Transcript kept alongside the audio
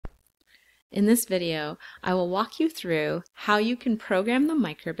In this video, I will walk you through how you can program the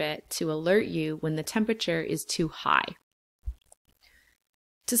microbit to alert you when the temperature is too high.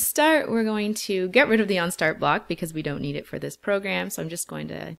 To start, we're going to get rid of the onStart block because we don't need it for this program, so I'm just going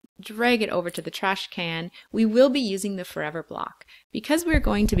to drag it over to the trash can. We will be using the forever block. Because we're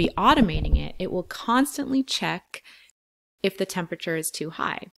going to be automating it, it will constantly check if the temperature is too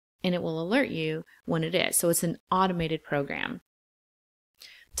high, and it will alert you when it is. So it's an automated program.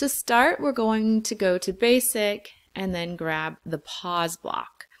 To start, we're going to go to Basic and then grab the pause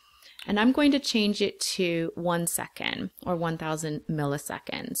block. And I'm going to change it to 1 second or 1000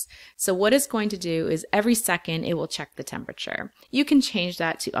 milliseconds. So what it's going to do is every second it will check the temperature. You can change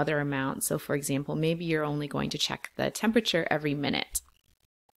that to other amounts. So for example, maybe you're only going to check the temperature every minute.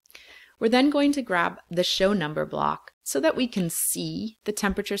 We're then going to grab the show number block so that we can see the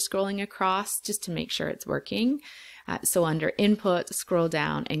temperature scrolling across just to make sure it's working. So under Input, scroll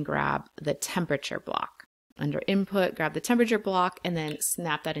down and grab the temperature block. Under Input, grab the temperature block and then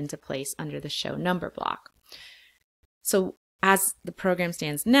snap that into place under the show number block. So as the program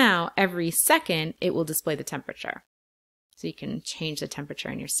stands now, every second it will display the temperature. So you can change the temperature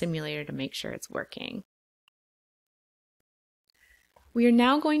in your simulator to make sure it's working. We are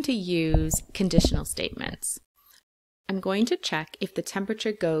now going to use conditional statements. I'm going to check if the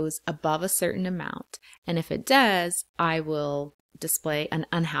temperature goes above a certain amount, and if it does, I will display an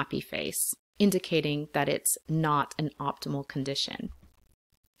unhappy face, indicating that it's not an optimal condition.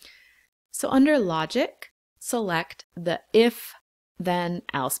 So under logic, select the if, then,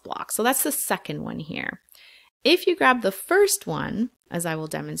 else block. So that's the second one here. If you grab the first one, as I will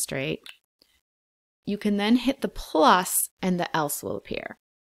demonstrate, you can then hit the plus and the else will appear.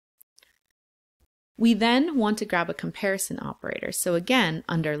 We then want to grab a comparison operator. So again,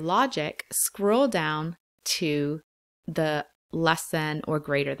 under logic, scroll down to the less than or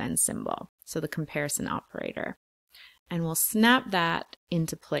greater than symbol. So the comparison operator. And we'll snap that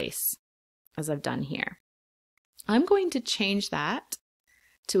into place as I've done here. I'm going to change that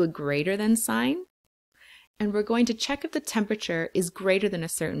to a greater than sign. And we're going to check if the temperature is greater than a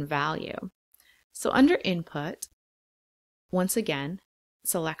certain value. So under Input, once again,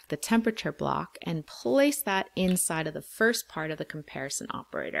 select the temperature block and place that inside of the first part of the comparison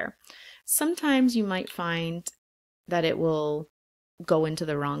operator. Sometimes you might find that it will go into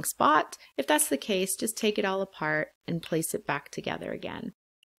the wrong spot. If that's the case, just take it all apart and place it back together again.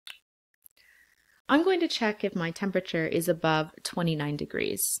 I'm going to check if my temperature is above 29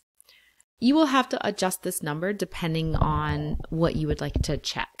 degrees. You will have to adjust this number depending on what you would like to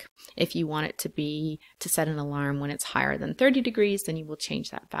check. If you want it to set an alarm when it's higher than 30 degrees, then you will change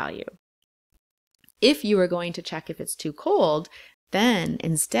that value. If you are going to check if it's too cold, then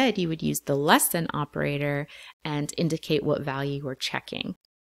instead you would use the less than operator and indicate what value you are checking.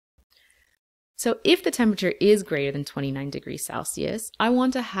 So if the temperature is greater than 29 degrees Celsius, I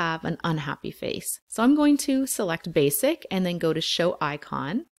want to have an unhappy face. So I'm going to select Basic and then go to Show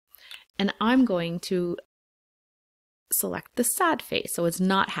Icon. And I'm going to select the sad face, so it's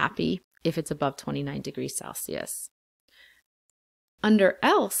not happy if it's above 29 degrees Celsius. Under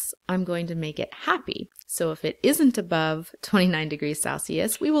Else, I'm going to make it happy. So if it isn't above 29 degrees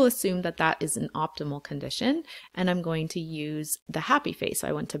Celsius, we will assume that that is an optimal condition, and I'm going to use the happy face. So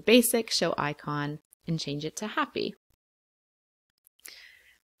I went to Basic, Show Icon, and change it to happy.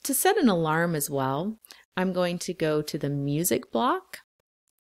 To set an alarm as well, I'm going to go to the music block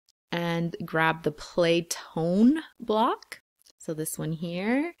and grab the play tone block, so this one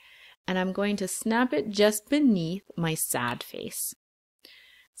here, and I'm going to snap it just beneath my sad face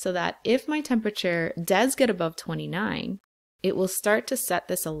so that if my temperature does get above 29, it will start to set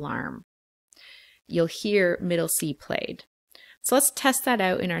this alarm. You'll hear middle C played. So let's test that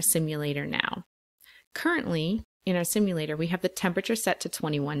out in our simulator now. Currently, in our simulator, we have the temperature set to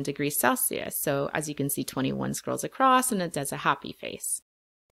 21 degrees Celsius. So as you can see, 21 scrolls across and it does a happy face.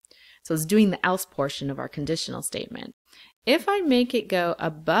 So it's doing the else portion of our conditional statement. If I make it go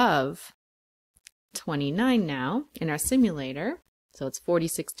above 29 now in our simulator, so it's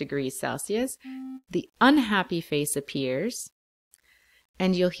 46 degrees Celsius, the unhappy face appears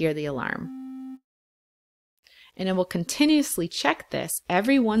and you'll hear the alarm. And it will continuously check this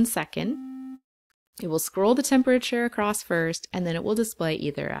every 1 second. It will scroll the temperature across first and then it will display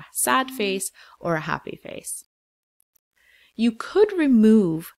either a sad face or a happy face. You could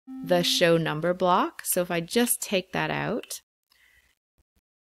remove the show number block. So if I just take that out,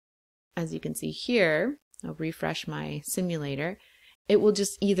 as you can see here, I'll refresh my simulator, it will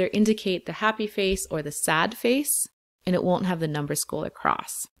just either indicate the happy face or the sad face, and it won't have the number scroll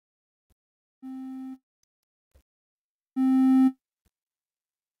across.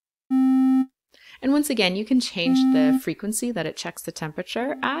 And once again, you can change the frequency that it checks the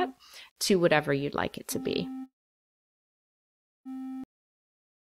temperature at to whatever you'd like it to be.